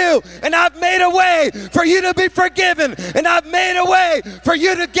to you. And I've made a way for you to be forgiven. And I've made a way for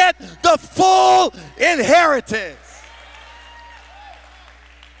you to get the full inheritance.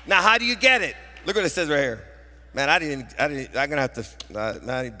 Now, how do you get it? Look what it says right here. Man, I'm gonna have to,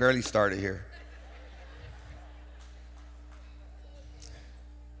 I barely started here.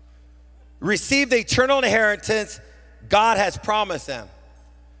 Receive the eternal inheritance God has promised them.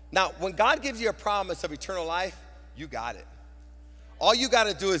 Now, when God gives you a promise of eternal life, you got it. All you got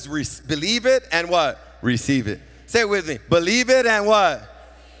to do is believe it and what? Receive it. Say it with me. Believe it and what?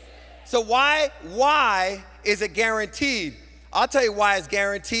 So why is it guaranteed? I'll tell you why it's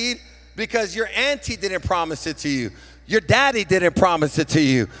guaranteed. Because your auntie didn't promise it to you. Your daddy didn't promise it to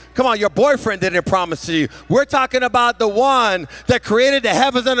you. Come on, your boyfriend didn't promise it to you. We're talking about the one that created the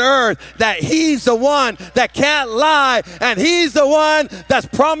heavens and earth, that he's the one that can't lie, and he's the one that's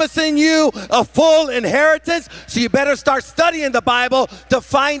promising you a full inheritance. So you better start studying the Bible to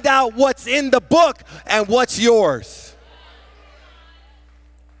find out what's in the book and what's yours.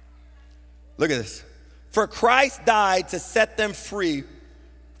 Look at this. For Christ died to set them free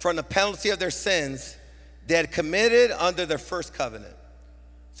from the penalty of their sins they had committed under their first covenant.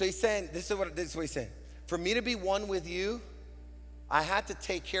 So he's saying, this is what he's saying. For me to be one with you, I had to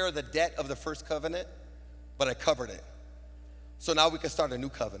take care of the debt of the first covenant, but I covered it. So now we can start a new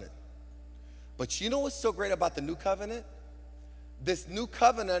covenant. But you know what's so great about the new covenant? This new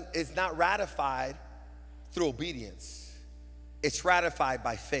covenant is not ratified through obedience. It's ratified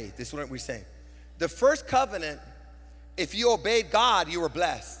by faith. This is what we're saying. The first covenant, if you obeyed God, you were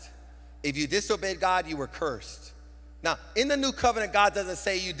blessed. If you disobeyed God, you were cursed. Now, in the new covenant, God doesn't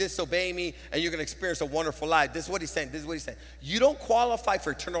say you disobey me and you're going to experience a wonderful life. This is what he's saying. This is what he's saying. You don't qualify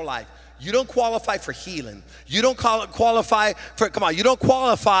for eternal life. You don't qualify for healing. You don't qualify for, you don't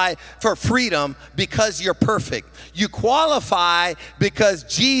qualify for freedom because you're perfect. You qualify because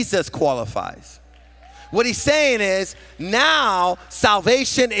Jesus qualifies. What he's saying is, now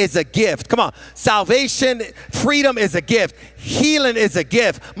salvation is a gift. Come on. Salvation, freedom is a gift. Healing is a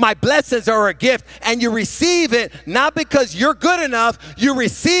gift. My blessings are a gift. And you receive it not because you're good enough. You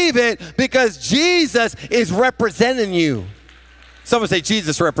receive it because Jesus is representing you. Someone say,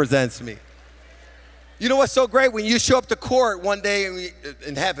 Jesus represents me. You know what's so great? When you show up to court one day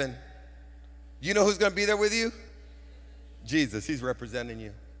in heaven, you know who's going to be there with you? Jesus. He's representing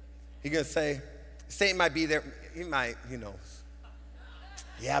you. He's going to say, Satan might be there. he might, you know.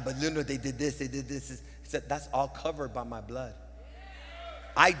 Yeah, but you know, they did this, they did this. He said, that's all covered by my blood.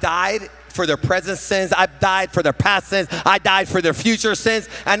 I died for their present sins. I died for their past sins. I died for their future sins.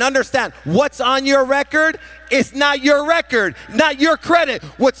 And understand, what's on your record is not your record, not your credit.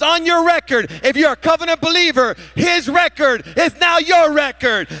 What's on your record, if you're a covenant believer, his record is now your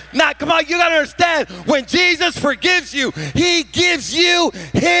record. Now, come on, you gotta understand, when Jesus forgives you, he gives you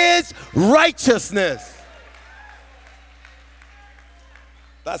his righteousness.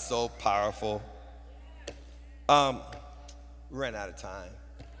 That's so powerful. We ran out of time.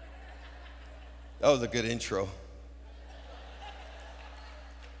 That was a good intro.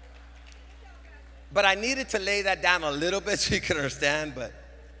 But I needed to lay that down a little bit so you can understand, but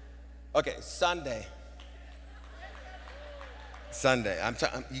okay, Sunday.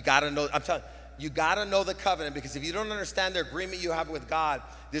 You gotta know, I'm telling you, you gotta know the covenant, because if you don't understand the agreement you have with God,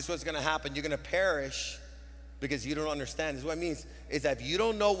 this is what's gonna happen. You're gonna perish because you don't understand. This is what it means, is that if you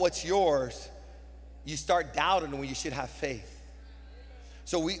don't know what's yours, you start doubting when you should have faith.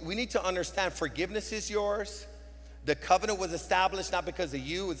 So we need to understand forgiveness is yours. The covenant was established not because of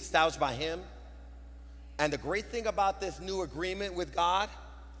you, it was established by him. And the great thing about this new agreement with God,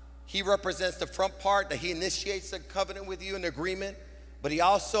 he represents the front part, that he initiates the covenant with you, an agreement, but he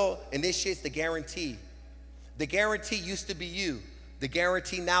also initiates the guarantee. The guarantee used to be you. The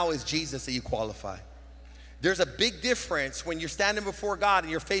guarantee now is Jesus that you qualify. There's a big difference when you're standing before God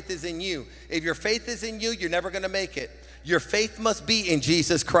and your faith is in you. If your faith is in you, you're never gonna make it. Your faith must be in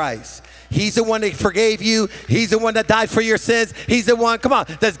Jesus Christ. He's the one that forgave you. He's the one that died for your sins. He's the one, come on,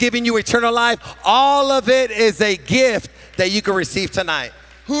 that's giving you eternal life. All of it is a gift that you can receive tonight.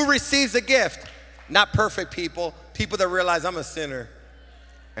 Who receives a gift? Not perfect people. People that realize I'm a sinner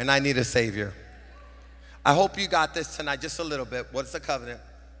and I need a Savior. I hope you got this tonight just a little bit. What's the covenant?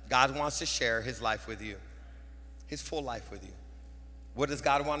 God wants to share his life with you. His full life with you. What does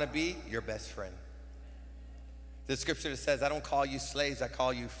God want to be? Your best friend. The scripture that says, I don't call you slaves, I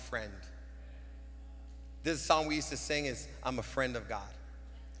call you friend. This song we used to sing is, I'm a friend of God.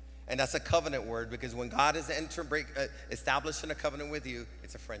 And that's a covenant word, because when God is establishing a covenant with you,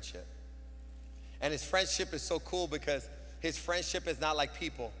 it's a friendship. And his friendship is so cool because his friendship is not like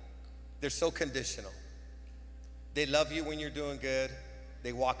people. They're so conditional. They love you when you're doing good.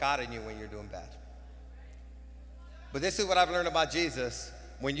 They walk out on you when you're doing bad. But this is what I've learned about Jesus.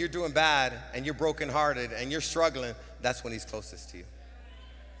 When you're doing bad and you're brokenhearted and you're struggling, that's when he's closest to you.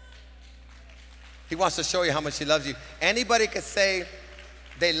 He wants to show you how much he loves you. Anybody could say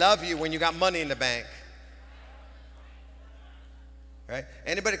they love you when you got money in the bank. Right?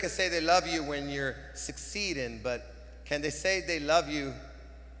 Anybody could say they love you when you're succeeding, but can they say they love you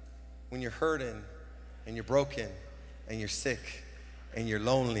when you're hurting and you're broken and you're sick and you're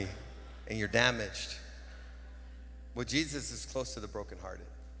lonely and you're damaged? Well, Jesus is close to the brokenhearted.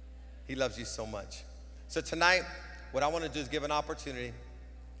 He loves you so much. So tonight, what I want to do is give an opportunity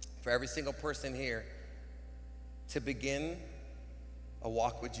for every single person here to begin a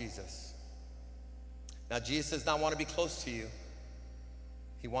walk with Jesus. Now, Jesus does not want to be close to you.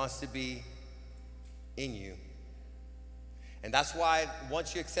 He wants to be in you. And that's why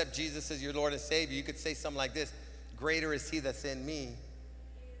once you accept Jesus as your Lord and Savior, you could say something like this: greater is he that's in me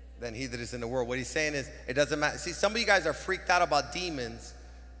than he that is in the world. What he's saying is, it doesn't matter. See, some of you guys are freaked out about demons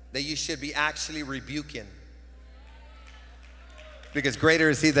that you should be actually rebuking. Because greater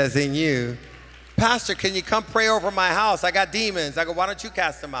is he that's in you. Pastor, can you come pray over my house? I got demons. I go, why don't you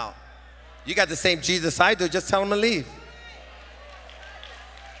cast them out? You got the same Jesus I do. Just tell them to leave.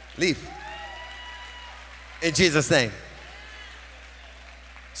 Leave. In Jesus' name.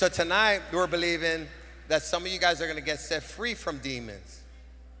 So tonight, we're believing that some of you guys are going to get set free from demons.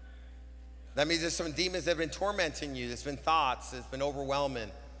 That means there's some demons that have been tormenting you. There's been thoughts. It's been overwhelming.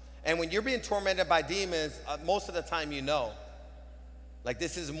 And when you're being tormented by demons, most of the time you know. Like,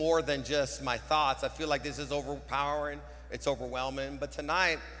 this is more than just my thoughts. I feel like this is overpowering. It's overwhelming. But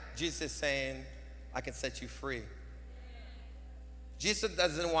tonight, Jesus is saying, I can set you free. Jesus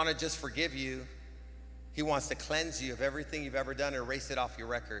doesn't want to just forgive you. He wants to cleanse you of everything you've ever done and erase it off your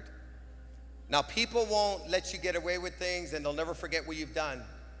record. Now, people won't let you get away with things, and they'll never forget what you've done.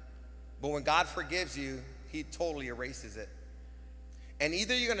 But when God forgives you, he totally erases it. And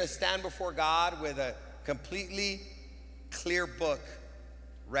either you're going to stand before God with a completely clear book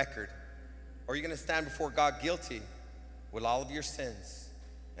record, or you're going to stand before God guilty with all of your sins.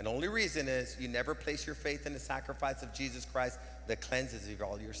 And the only reason is you never place your faith in the sacrifice of Jesus Christ that cleanses you of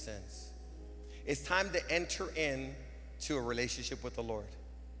all your sins. It's time to enter into a relationship with the Lord,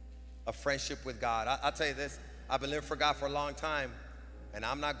 a friendship with God. I'll tell you this, I've been living for God for a long time, and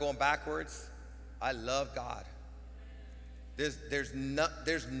I'm not going backwards. I love God.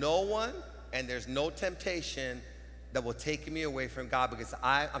 There's no one and there's no temptation that will take me away from God, because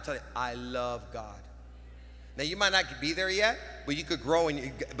I'm telling you, I love God. Now, you might not be there yet, but you could grow.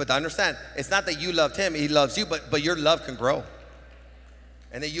 But understand, it's not that you loved him, he loves you, but your love can grow.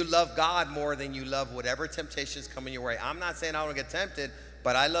 And that you love God more than you love whatever temptations coming your way. I'm not saying I don't get tempted,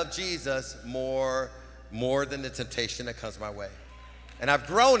 but I love Jesus more than the temptation that comes my way. And I've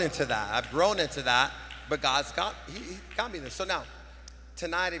grown into that. But God's got me there. So now,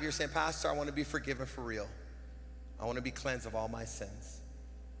 tonight, if you're saying, Pastor, I want to be forgiven for real. I want to be cleansed of all my sins.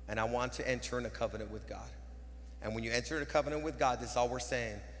 And I want to enter in a covenant with God. And when you enter in a covenant with God, this is all we're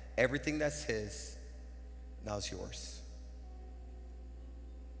saying. Everything that's his, now is yours.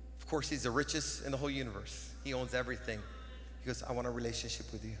 Of course, he's the richest in the whole universe. He owns everything. He goes, I want a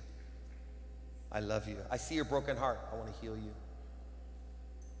relationship with you. I love you. I see your broken heart. I want to heal you.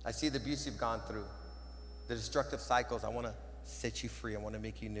 I see the abuse you've gone through, the destructive cycles. I want to set you free. I want to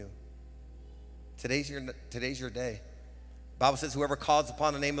make you new. Today's your day. The Bible says whoever calls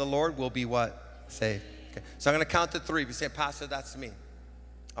upon the name of the Lord will be what? Saved. Okay. So I'm going to count to 3. If you say, Pastor, that's me.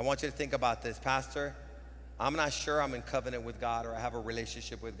 I want you to think about this. Pastor, I'm not sure I'm in covenant with God or I have a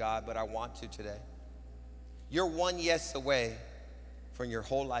relationship with God, but I want to today. You're one yes away from your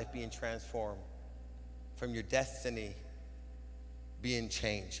whole life being transformed, from your destiny being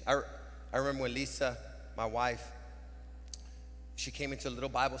changed. I remember when Liza, my wife, she came into a little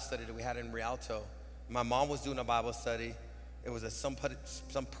Bible study that we had in Rialto. My mom was doing a Bible study. It was at some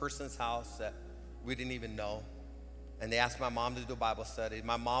person's house that we didn't even know. And they asked my mom to do a Bible study.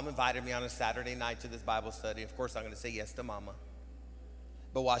 My mom invited me on a Saturday night to this Bible study. Of course, I'm going to say yes to Mama.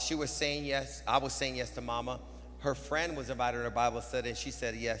 But while she was saying yes, I was saying yes to Mama. Her friend was invited to a Bible study, and she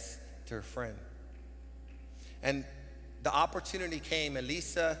said yes to her friend. And the opportunity came, and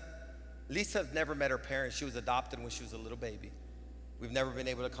Liza's never met her parents. She was adopted when she was a little baby. We've never been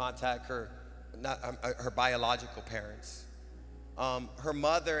able to contact her biological parents. Her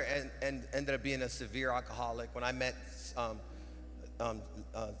mother ended up being a severe alcoholic. When I met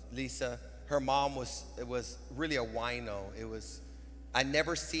Liza, her mom was really a wino. I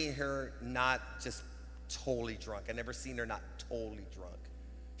never seen her not just totally drunk. I never seen her not totally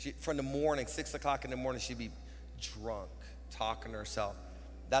drunk. From the morning, 6 o'clock in the morning, she'd be drunk, talking to herself.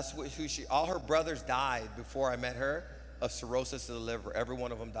 That's all her brothers died before I met her of cirrhosis of the liver. Every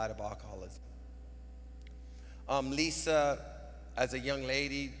one of them died of alcoholism. Liza, as a young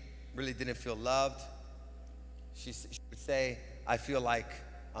lady, really didn't feel loved. She would say, I feel like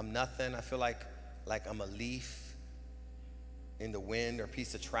I'm nothing. I feel like I'm a leaf in the wind or a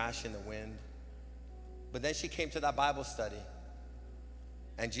piece of trash in the wind. But then she came to that Bible study,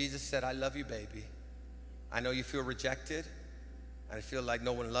 and Jesus said, I love you, baby. I know you feel rejected, and I feel like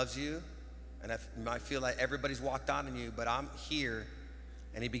no one loves you, and I might feel like everybody's walked out on you, but I'm here.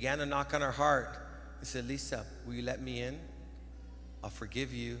 And he began to knock on her heart. He said, Liza, will you let me in? I'll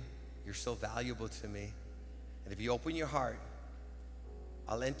forgive you. You're so valuable to me. And if you open your heart,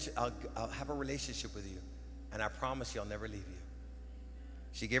 I'll have a relationship with you. And I promise you, I'll never leave you.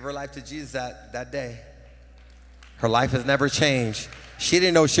 She gave her life to Jesus that day. Her life has never changed. She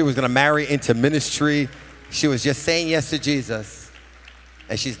didn't know she was going to marry into ministry. She was just saying yes to Jesus.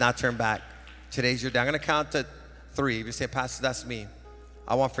 And she's not turned back. Today's your day. I'm going to count to 3. If you say, Pastor, that's me.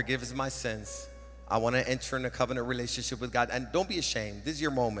 I want forgiveness of my sins. I want to enter in a covenant relationship with God. And don't be ashamed. This is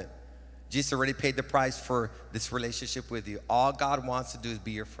your moment. Jesus already paid the price for this relationship with you. All God wants to do is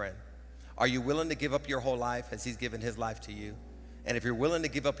be your friend. Are you willing to give up your whole life as he's given his life to you? And if you're willing to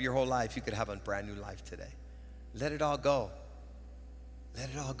give up your whole life, you could have a brand new life today. Let it all go. Let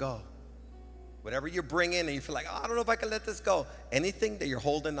it all go. Whatever you bring in and you feel like, oh, I don't know if I can let this go. Anything that you're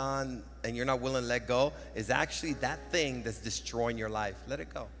holding on and you're not willing to let go is actually that thing that's destroying your life. Let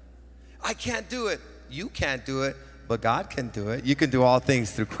it go. I can't do it. You can't do it, but God can do it. You can do all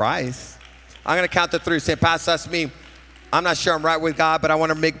things through Christ. I'm going to count to 3. Say, Pastor, that's me. I'm not sure I'm right with God, but I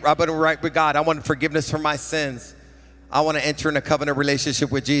want to be right with God. I want forgiveness for my sins. I want to enter in a covenant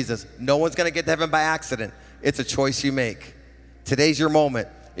relationship with Jesus. No one's going to get to heaven by accident. It's a choice you make. Today's your moment.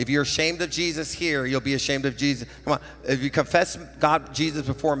 If you're ashamed of Jesus here, you'll be ashamed of Jesus. Come on. If you confess Jesus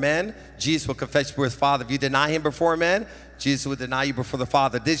before men, Jesus will confess you before his Father. If you deny him before men, Jesus will deny you before the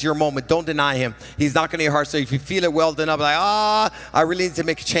Father. This is your moment. Don't deny him. He's not going to your heart. So if you feel it well done up, like, I really need to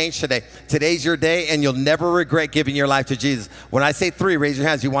make a change today. Today's your day, and you'll never regret giving your life to Jesus. When I say 3, raise your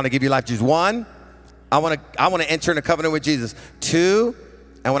hands. You want to give your life to Jesus. 1, I want to enter in a covenant with Jesus. 2,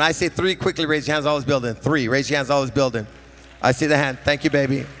 and when I say 3, quickly raise your hands. Always building. 3, raise your hands. Always building. I see the hand. Thank you,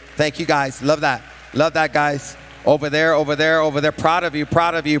 baby. Thank you, guys. Love that. Love that, guys. Over there, over there, over there. Proud of you,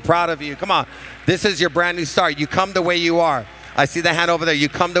 proud of you, proud of you. Come on. This is your brand new start. You come the way you are. I see the hand over there. You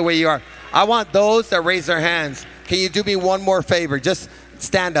come the way you are. I want those that raise their hands. Can you do me one more favor? Just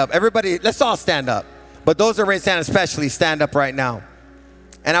stand up. Everybody, let's all stand up. But those that raise their hand especially, stand up right now.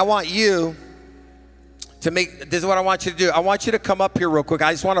 And I want you to make, this is what I want you to do. I want you to come up here real quick.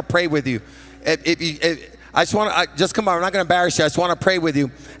 I just want to pray with you. I just want to, just come on. I'm not going to embarrass you. I just want to pray with you.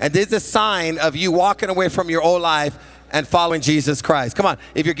 And this is a sign of you walking away from your old life and following Jesus Christ. Come on.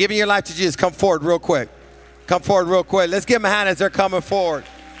 If you're giving your life to Jesus, come forward real quick. Come forward real quick. Let's give them a hand as they're coming forward.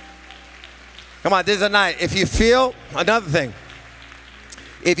 Come on. This is a night. If you feel, another thing.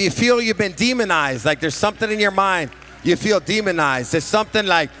 If you feel you've been demonized, like there's something in your mind, you feel demonized. There's something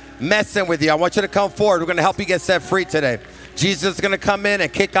like messing with you. I want you to come forward. We're going to help you get set free today. Jesus is going to come in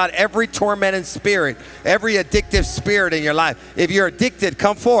and kick out every tormenting spirit, every addictive spirit in your life. If you're addicted,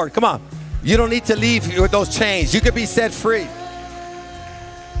 come forward. Come on. You don't need to leave with those chains. You could be set free.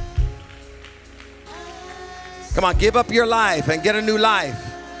 Come on, give up your life and get a new life.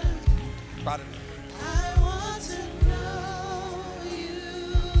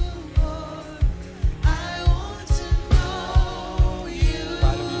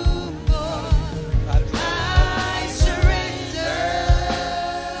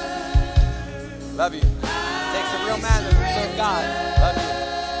 Love you. Takes a real man to serve God. Love you.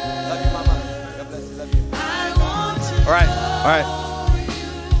 Love you, mama. God bless you. Love you. All right. All right.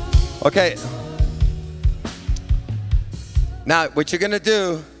 Okay. Now, what you're going to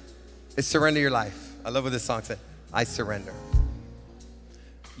do is surrender your life. I love what this song said. I surrender.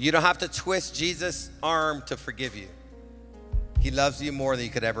 You don't have to twist Jesus' arm to forgive you. He loves you more than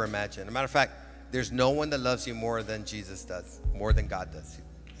you could ever imagine. As a matter of fact, there's no one that loves you more than Jesus does, more than God does.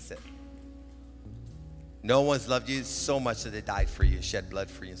 That's it. No one's loved you so much that they died for you, shed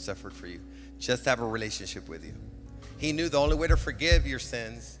blood for you, and suffered for you, just to have a relationship with you. He knew the only way to forgive your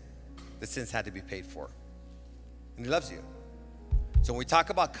sins, the sins had to be paid for. And he loves you. So when we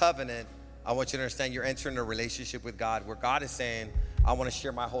talk about covenant, I want you to understand you're entering a relationship with God where God is saying, I want to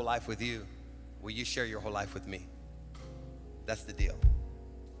share my whole life with you. Will you share your whole life with me? That's the deal.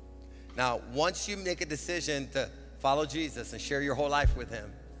 Now, once you make a decision to follow Jesus and share your whole life with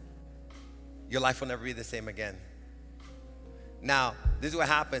him, your life will never be the same again. Now, this is what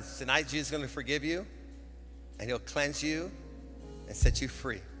happens. Tonight, Jesus is going to forgive you, and he'll cleanse you and set you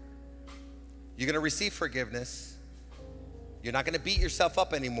free. You're going to receive forgiveness. You're not going to beat yourself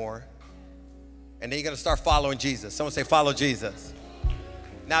up anymore. And then you're going to start following Jesus. Someone say, follow Jesus.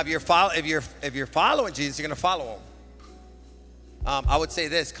 Now, if you're following Jesus, you're going to follow him. I would say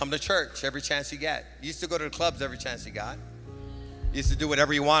this, come to church every chance you get. You used to go to the clubs every chance you got. You used to do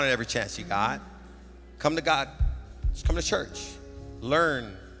whatever you wanted every chance you got. Come to God. Just come to church.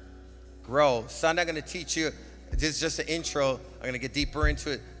 Learn. Grow. Sunday, I'm going to teach you. This is just an intro. I'm going to get deeper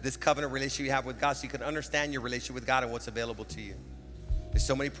into it. This covenant relationship you have with God so you can understand your relationship with God and what's available to you. There's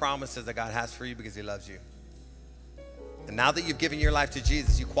so many promises that God has for you because he loves you. And now that you've given your life to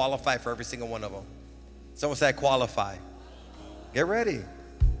Jesus, you qualify for every single one of them. Someone say, I qualify. Get ready.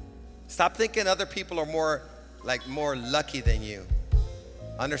 Stop thinking other people are more lucky than you.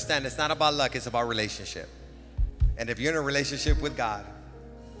 Understand, it's not about luck, it's about relationship. And if you're in a relationship with God,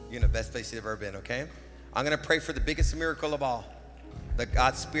 you're in the best place you've ever been, okay? I'm going to pray for the biggest miracle of all, that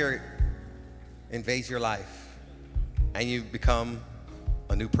God's Spirit invades your life and you become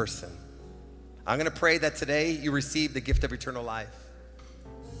a new person. I'm going to pray that today you receive the gift of eternal life.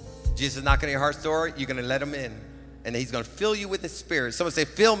 Jesus is knocking at your heart's door. You're going to let him in, and he's going to fill you with his Spirit. Someone say,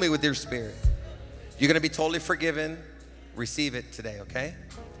 fill me with your Spirit. You're going to be totally forgiven. Receive it today, okay?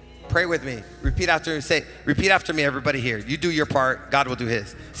 Pray with me. Repeat after me. Say, repeat after me, everybody here. You do your part. God will do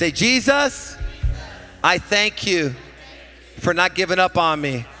his. Say, Jesus, I thank you for not giving up on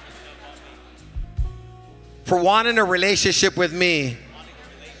me, for wanting a relationship with me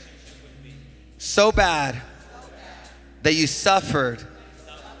so bad that you suffered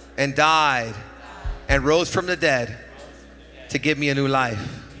and died and rose from the dead to give me a new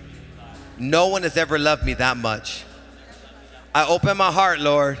life. No one has ever loved me that much. I open my heart,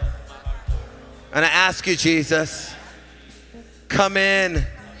 Lord, and I ask you, Jesus, come in,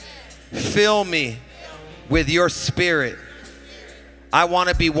 fill me with your Spirit. I want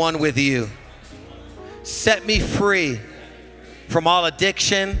to be one with you. Set me free from all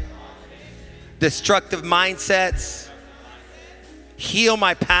addiction, destructive mindsets. Heal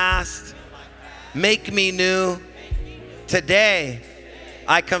my past. Make me new. Today,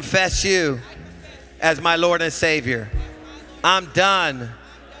 I confess you as my Lord and Savior. I'm done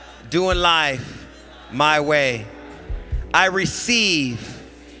doing life my way. I receive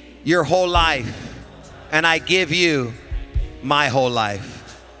your whole life and I give you my whole life.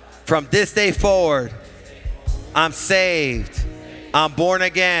 From this day forward, I'm saved. I'm born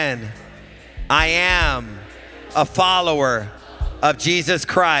again. I am a follower of Jesus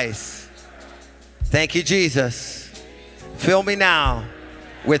Christ. Thank you, Jesus. Fill me now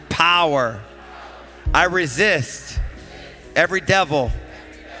with power. I resist every devil,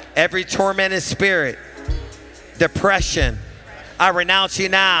 every tormented spirit, depression. I renounce you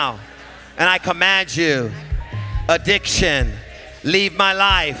now, and I command you, addiction, leave my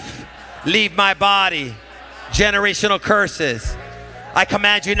life, leave my body, generational curses. I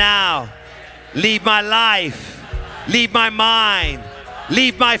command you now, leave my life, leave my mind,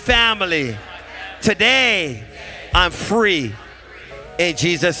 leave my family. Today, I'm free. In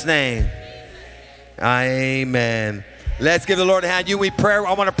Jesus' name, amen. Let's give the Lord a hand. We pray.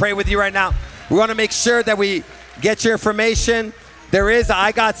 I want to pray with you right now. We want to make sure that we get your information. There is a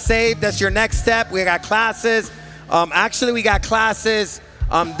I Got Saved. That's your next step. We got classes. Actually, we got classes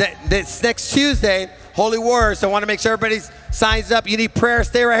this next Tuesday, Holy Word. So I want to make sure everybody signs up. You need prayer,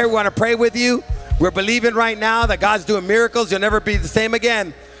 stay right here. We want to pray with you. We're believing right now that God's doing miracles. You'll never be the same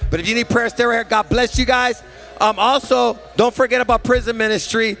again. But if you need prayer, stay right here. God bless you guys. Also, don't forget about prison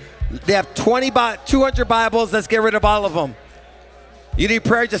ministry. They have 200 Bibles. Let's get rid of all of them. You need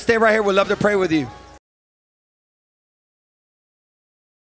prayer, just stay right here. We'd love to pray with you.